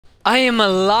I am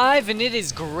alive, and it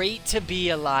is great to be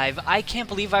alive. I can't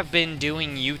believe I've been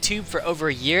doing YouTube for over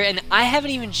a year, and I haven't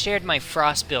even shared my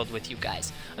Frost build with you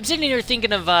guys. I'm sitting here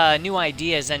thinking of new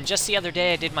ideas, and just the other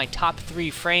day I did my top 3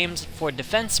 frames for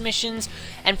defense missions,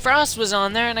 and Frost was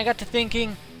on there, and I got to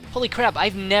thinking, holy crap,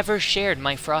 I've never shared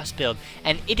my Frost build,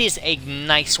 and it is a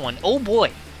nice one. Oh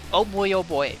boy. Oh boy, oh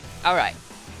boy. Alright,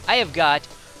 I have got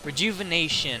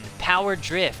Rejuvenation, Power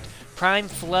Drift, Prime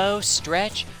Flow,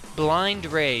 Stretch, Blind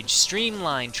Rage,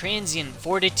 Streamline, Transient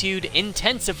Fortitude,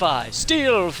 Intensify,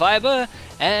 Steel Fiber,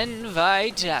 and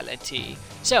Vitality.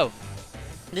 So,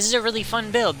 this is a really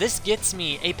fun build. This gets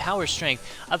me a power strength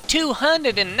of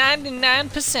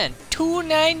 299%.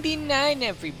 299,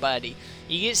 everybody.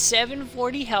 You get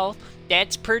 740 health.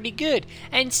 That's pretty good.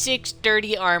 And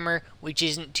 630 armor, which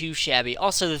isn't too shabby.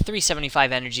 Also, the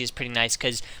 375 energy is pretty nice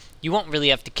because you won't really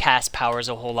have to cast powers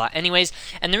a whole lot anyways.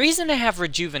 And the reason I have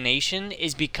Rejuvenation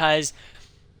is because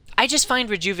I just find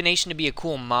Rejuvenation to be a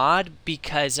cool mod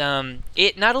because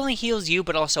it not only heals you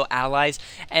but also allies,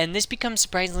 and this becomes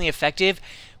surprisingly effective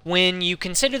when you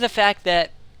consider the fact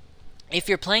that if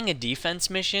you're playing a defense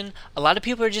mission, a lot of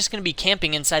people are just going to be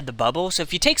camping inside the bubble. So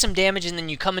if you take some damage and then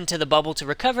you come into the bubble to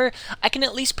recover, I can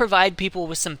at least provide people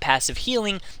with some passive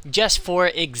healing just for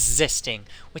existing,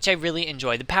 which I really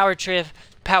enjoy. The we're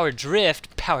power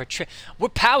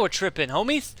tripping,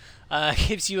 homies.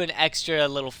 Gives you an extra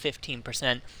little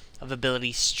 15% of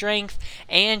ability strength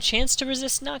and chance to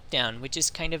resist knockdown, which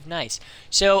is kind of nice.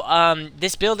 So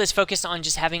this build is focused on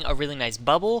just having a really nice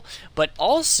bubble, but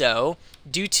also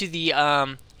due to the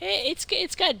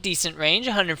it's got decent range,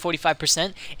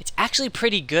 145%. It's actually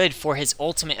pretty good for his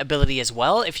ultimate ability as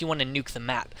well if you want to nuke the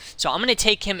map. So I'm going to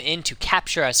take him in to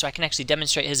capture us so I can actually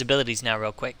demonstrate his abilities now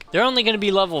real quick. They're only going to be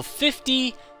level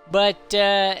 50, but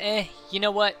you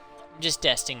know what? I'm just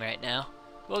testing right now.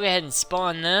 We'll go ahead and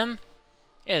spawn them.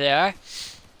 Here they are.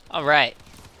 Alright.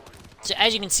 So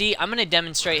as you can see, I'm going to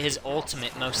demonstrate his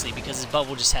ultimate mostly because his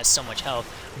bubble just has so much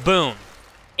health. Boom.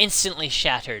 Instantly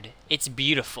shattered. It's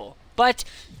beautiful. But,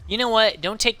 you know what?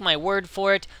 Don't take my word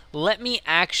for it. Let me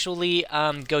actually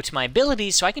go to my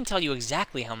abilities so I can tell you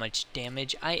exactly how much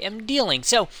damage I am dealing.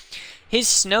 So, his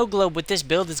snow globe with this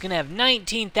build is going to have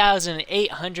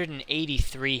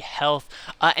 19,883 health.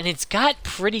 And it's got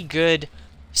pretty good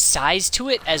size to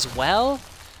it as well.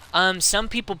 Some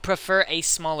people prefer a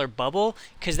smaller bubble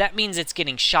because that means it's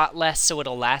getting shot less so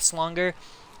it'll last longer.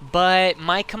 But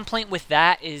my complaint with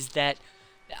that is that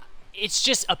it's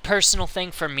just a personal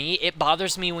thing for me. It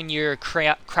bothers me when you're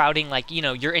crowding, like, you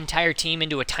know, your entire team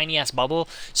into a tiny ass bubble,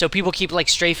 so people keep like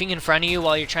strafing in front of you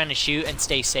while you're trying to shoot and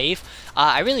stay safe.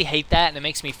 I really hate that, and it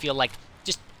makes me feel like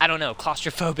just, I don't know,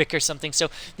 claustrophobic or something. So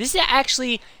this is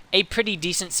actually a pretty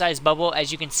decent sized bubble.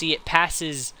 As you can see, it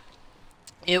passes,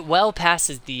 it well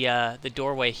passes the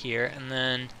doorway here, and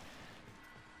then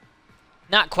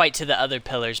not quite to the other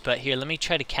pillars, but here, let me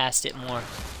try to cast it more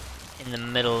in the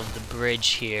middle of the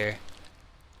bridge here.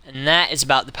 And that is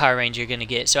about the power range you're going to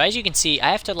get. So as you can see, I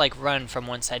have to like run from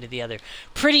one side to the other.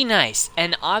 Pretty nice.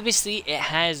 And obviously it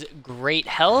has great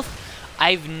health.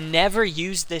 I've never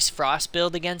used this Frost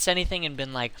build against anything and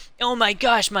been like, oh my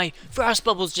gosh, my Frost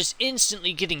bubble's just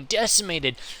instantly getting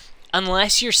decimated.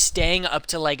 Unless you're staying up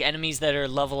to like enemies that are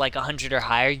level like 100 or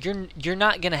higher, you're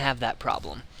not going to have that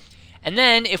problem. And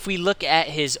then if we look at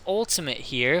his ultimate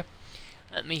here,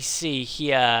 let me see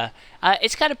here.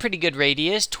 It's got a pretty good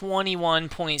radius,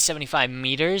 21.75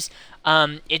 meters.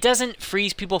 It doesn't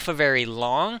freeze people for very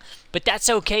long, but that's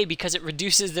okay because it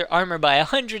reduces their armor by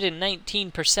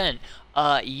 119%.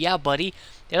 Yeah, buddy.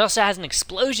 It also has an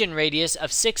explosion radius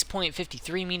of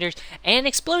 6.53 meters and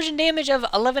explosion damage of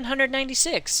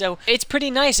 1196. So it's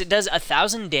pretty nice. It does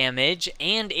 1,000 damage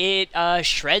and it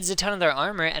shreds a ton of their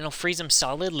armor and it'll freeze them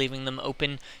solid, leaving them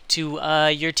open to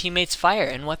your teammates' fire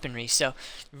and weaponry. So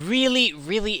really,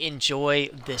 really enjoy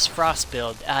this Frost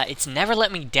build. It's never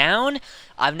let me down.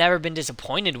 I've never been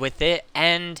disappointed with it,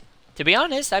 and to be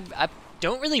honest, I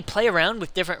don't really play around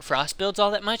with different Frost builds all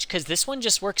that much because this one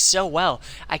just works so well.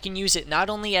 I can use it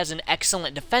not only as an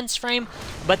excellent defense frame,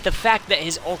 but the fact that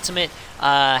his ultimate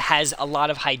has a lot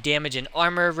of high damage and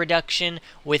armor reduction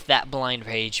with that Blind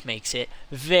Rage makes it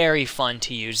very fun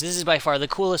to use. This is by far the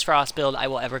coolest Frost build I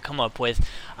will ever come up with.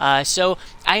 So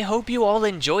I hope you all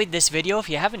enjoyed this video. If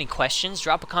you have any questions,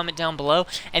 drop a comment down below,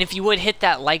 and if you would hit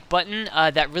that like button,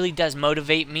 that really does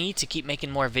motivate me to keep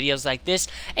making more videos like this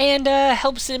and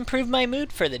helps improve my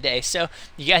mood for the day. So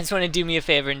you guys want to do me a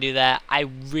favor and do that, I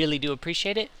really do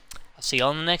appreciate it. I'll see you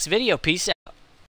all in the next video. Peace out.